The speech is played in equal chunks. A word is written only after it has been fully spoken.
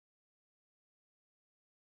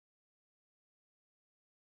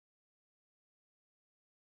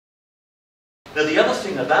Now the other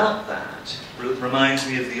thing about that reminds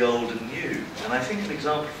me of the old and new, and I think an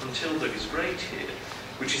example from Tilburg is great here,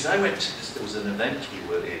 which is I went to this, there was an event we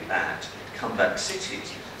were at, Comeback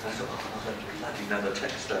Cities, and I thought, oh, bloody another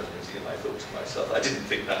textile museum, I thought to myself. I didn't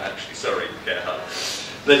think that actually, sorry, Gerhard.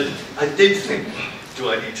 But I did think, do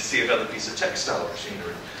I need to see another piece of textile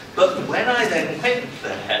machinery? But when I then went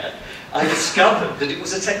there, I discovered that it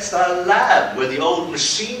was a textile lab where the old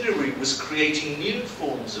machinery was creating new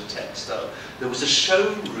forms of textile. There was a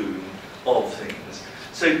showroom of things.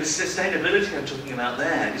 So the sustainability I'm talking about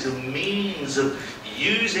there is a means of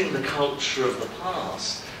using the culture of the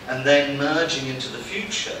past and then merging into the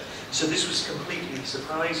future. So this was completely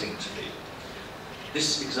surprising to me.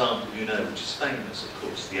 This example, you know, which is famous, of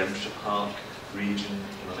course, the Emscher Park region,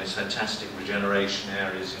 one of the most fantastic regeneration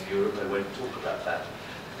areas in Europe. I won't talk about that.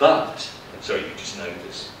 But, I'm sorry, you just know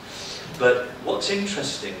this. But what's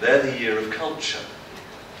interesting, they're the year of culture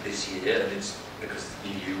this year, and it's because the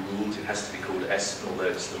EU ruled it has to be called Essen, although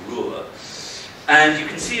it's the Ruhr. And you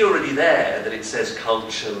can see already there that it says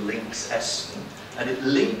culture links Essen, and it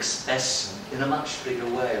links Essen in a much bigger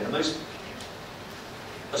way. And the most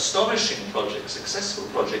astonishing project, successful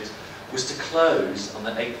project, was to close on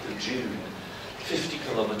the 8th of June 50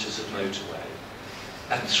 kilometres of motorway.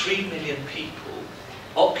 And 3 million people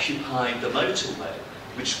occupied the motorway,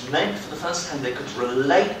 which meant for the first time they could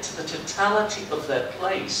relate to the totality of their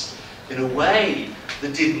place in a way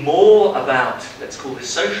that did more about, let's call this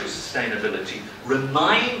social sustainability,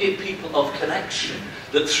 reminded people of connection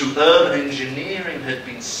that through urban engineering had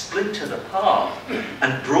been splintered apart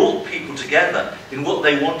and brought people together in what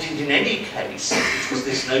they wanted in any case, which was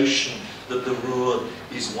this notion that the Ruhr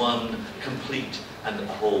is one complete and a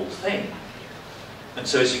whole thing. And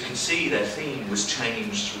so as you can see, their theme was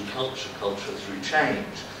change through culture, culture through change,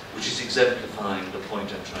 which is exemplifying the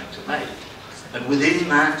point I'm trying to make. And within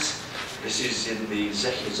that, this is in the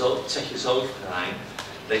Zeche Zollverein,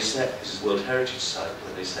 they said, this is World Heritage Site,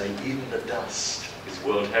 where they say, even the dust is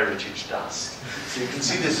World Heritage dust. So you can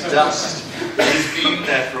see this dust that has been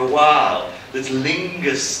there for a while, that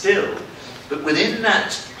lingers still. But within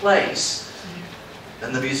that place,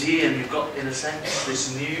 and the museum, you've got, in a sense,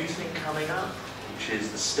 this new thing coming up, which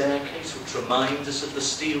is the staircase, which reminds us of the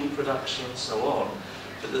steel production and so on.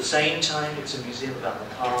 But at the same time, it's a museum about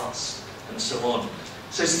the past and so on.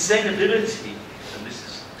 So sustainability, and this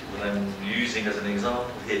is what I'm using as an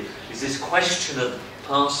example here, is this question of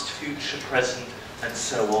past, future, present, and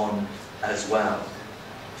so on as well.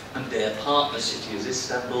 And their partner city is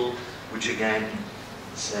Istanbul, which again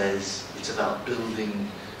says it's about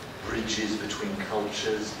building bridges between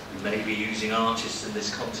cultures. We may be using artists in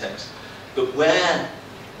this context. But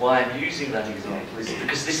why I'm using that example is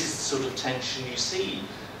because this is the sort of tension you see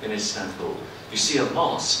in Istanbul. You see a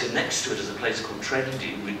mosque, and next to it is a place called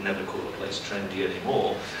Trendy. We'd never call a place trendy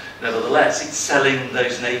anymore. Nevertheless, it's selling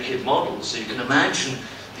those naked models. So you can imagine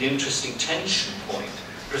the interesting tension point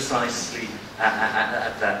precisely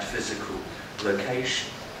at that physical location.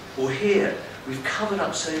 Or here, we've covered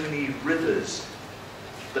up so many rivers,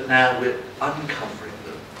 but now we're uncovering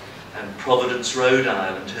them. And Providence, Rhode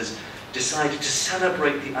Island has decided to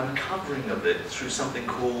celebrate the uncovering of it through something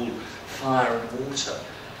called Fire and Water.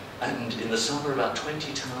 And in the summer, about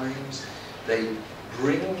 20 times, they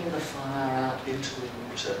bring the fire out into the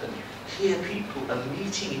water, and here people are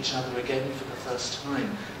meeting each other again for the first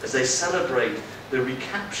time as they celebrate the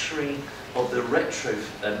recapturing of the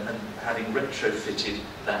and having retrofitted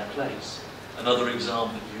that place. Another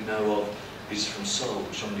example you know of is from Seoul,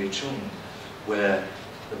 Cheonggyecheon, where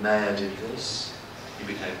the mayor did this. He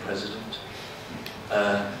became president.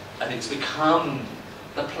 And it's become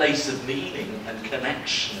a place of meaning and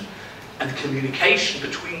connection and communication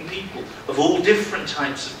between people of all different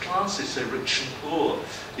types of classes. So rich and poor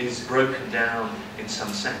is broken down in some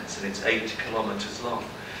sense, and it's 8 kilometres long.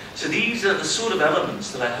 So these are the sort of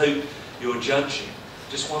elements that I hope you're judging.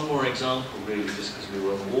 Just one more example, really, just because we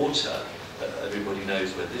were on water. Everybody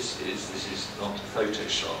knows where this is. This is not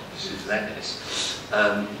Photoshop. This is Venice.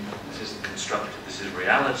 This isn't constructed. This is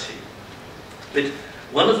reality. But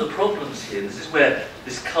one of the problems here, this is where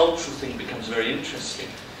this cultural thing becomes very interesting.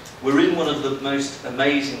 We're in one of the most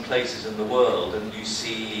amazing places in the world, and you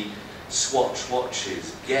see Swatch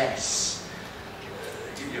watches, Guess.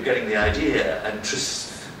 You're getting the idea. And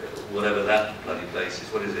whatever that bloody place is,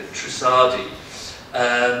 what is it? Trussardi.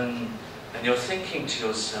 And you're thinking to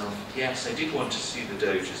yourself, yes, I did want to see the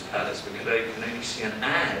Doge's Palace, but I can only see an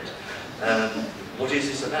ad. What is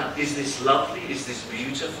this about? Is this lovely? Is this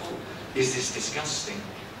beautiful? Is this disgusting?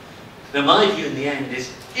 Now my view in the end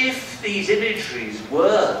is, if these imageries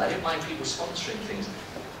were, I don't mind people sponsoring things,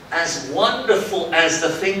 as wonderful as the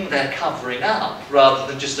thing they're covering up, rather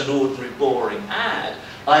than just an ordinary boring ad,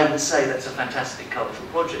 I would say that's a fantastic cultural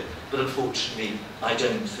project, but unfortunately I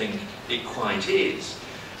don't think it quite is.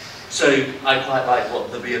 So I quite like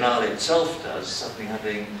what the Biennale itself does, suddenly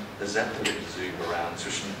having the Zeppelin zoom around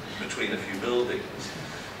between a few buildings,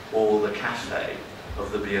 or the cafe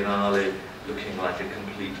of the Biennale looking like a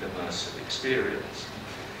complete immersive experience.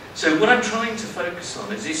 So what I'm trying to focus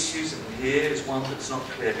on is issues, and here is one that's not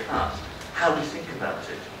clear-cut, how we think about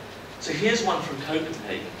it. So here's one from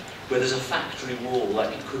Copenhagen, where there's a factory wall,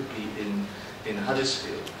 like it could be in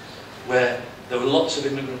Huddersfield, where there were lots of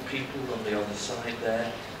immigrant people on the other side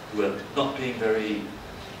there, who were not being very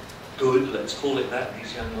good, let's call it that,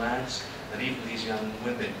 these young lads, and even these young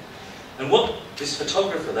women. And what this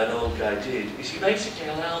photographer, that old guy, did, is he basically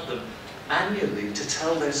allowed them annually to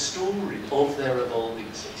tell their story of their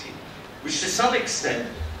evolving city, which to some extent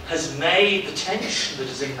has made the tension that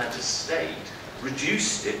is in that estate,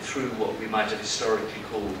 reduced it through what we might have historically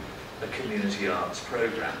called a community arts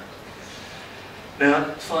programme. Now,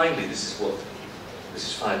 finally, this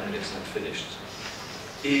is 5 minutes and I'm finished,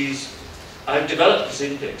 is I've developed this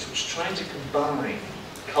index which is trying to combine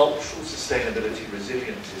cultural sustainability,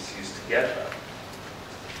 resilience issues together,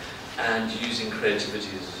 and using creativity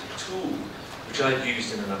as a tool, which I've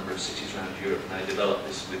used in a number of cities around Europe, and I developed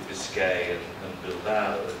this with Biscay and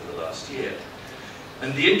Bilbao over the last year.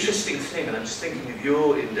 And the interesting thing, and I'm just thinking of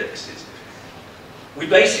your indexes, we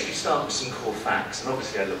basically start with some core facts, and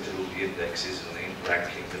obviously I looked at all the indexes and the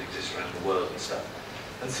rankings that exist around the world and stuff,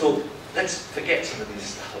 and thought, let's forget some of this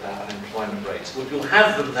stuff about unemployment rates. Well, you'll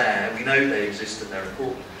have them there, we know they exist and they're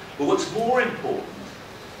important. But what's more important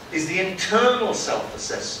is the internal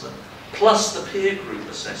self-assessment plus the peer group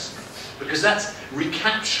assessment, because that's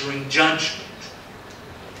recapturing judgment.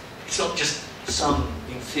 It's not just some,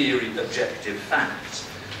 in theory, objective facts.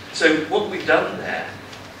 So what we've done there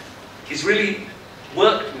is really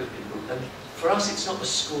worked with people, and for us it's not the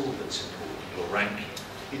score that's important, or ranking.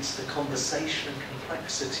 It's the conversation and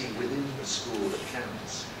complexity within the score that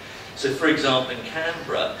counts. So for example, in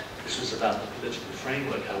Canberra, this was about the political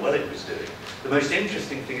framework, how well it was doing. The most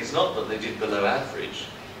interesting thing is not that they did below average,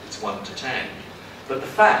 it's 1 to 10, but the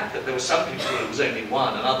fact that there were some people who it was only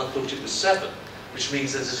 1 and others thought it was 7, which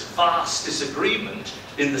means there's this vast disagreement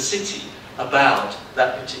in the city about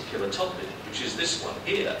that particular topic, which is this one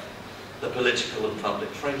here, the political and public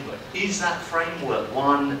framework. Is that framework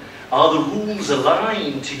one? Are the rules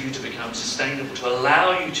aligned to you to become sustainable, to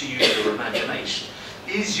allow you to use your imagination?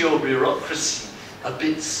 Is your bureaucracy a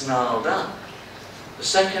bit snarled up? The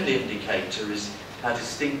second indicator is how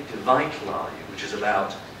distinctive vital are you, which is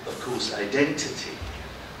about, of course, identity.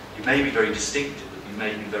 You may be very distinctive, but you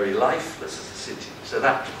may be very lifeless as a city, so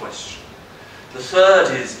that's the question. The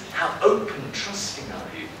third is, how open and trusting are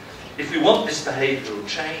you? If we want this behavioural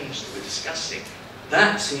change that we're discussing,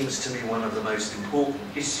 that seems to me one of the most important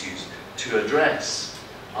issues to address.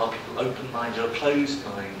 Are people open-minded or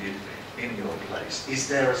closed-minded in your place? Is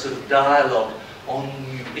there a sort of dialogue on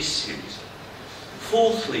new issues?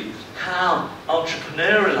 Fourthly, how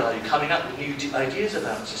entrepreneurial are you, coming up with new ideas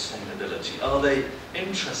about sustainability? Are they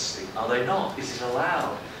interesting? Are they not? Is it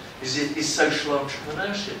allowed? Is social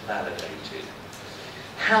entrepreneurship validated?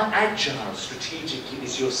 How agile strategically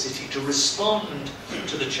is your city to respond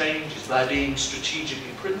to the changes by being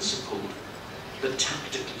strategically principled but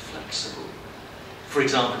tactically flexible? For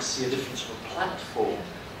example, to see a difference from a platform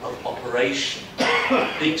of operation.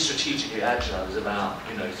 Being strategically agile is about,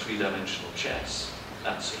 three-dimensional chess,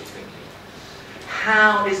 that sort of thinking.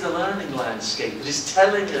 How is the learning landscape that is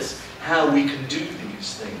telling us how we can do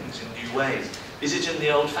these things in new ways? Is it in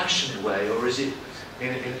the old-fashioned way, or is it in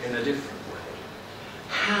a different way?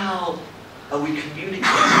 How are we communicating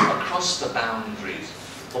across the boundaries?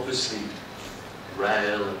 Obviously,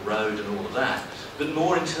 rail and road and all of that, but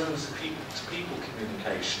more in terms of people-to-people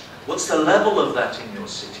communication. What's the level of that in your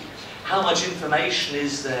city? How much information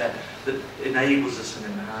is there that enables us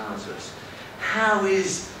and empowers us? How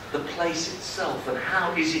is the place itself, and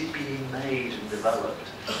how is it being made and developed?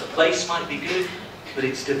 The place might be good, but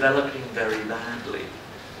it's developing very badly.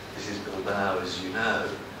 This is Bilbao, as you know.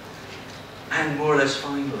 And more or less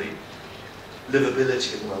finally,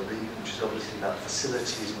 livability and well-being, which is obviously about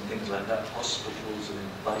facilities and things like that, hospitals and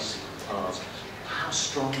bicycle paths. How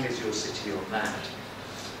strong is your city on that?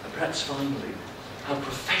 And perhaps finally, how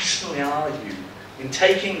professionally are you in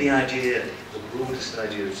taking the idea, the broadest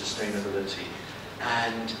idea of sustainability,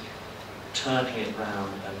 and turning it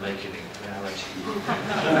round and making it reality?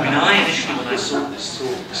 I initially, when I saw this,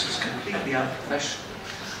 thought this was completely unprofessional.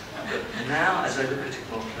 But now, as I look at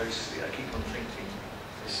it more closely, I keep on thinking,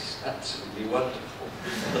 this is absolutely wonderful.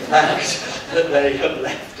 The fact that they have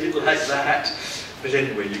left it like that. But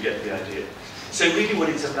anyway, you get the idea. So really what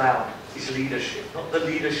it's about is leadership, not the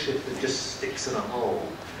leadership that just sticks in a hole,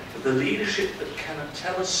 but the leadership that can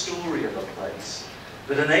tell a story of a place,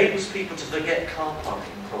 that enables people to forget car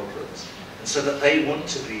parking problems, and so that they want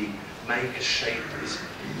to be makers, shapers,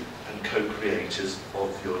 and co-creators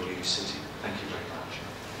of your new city. Thank you very much.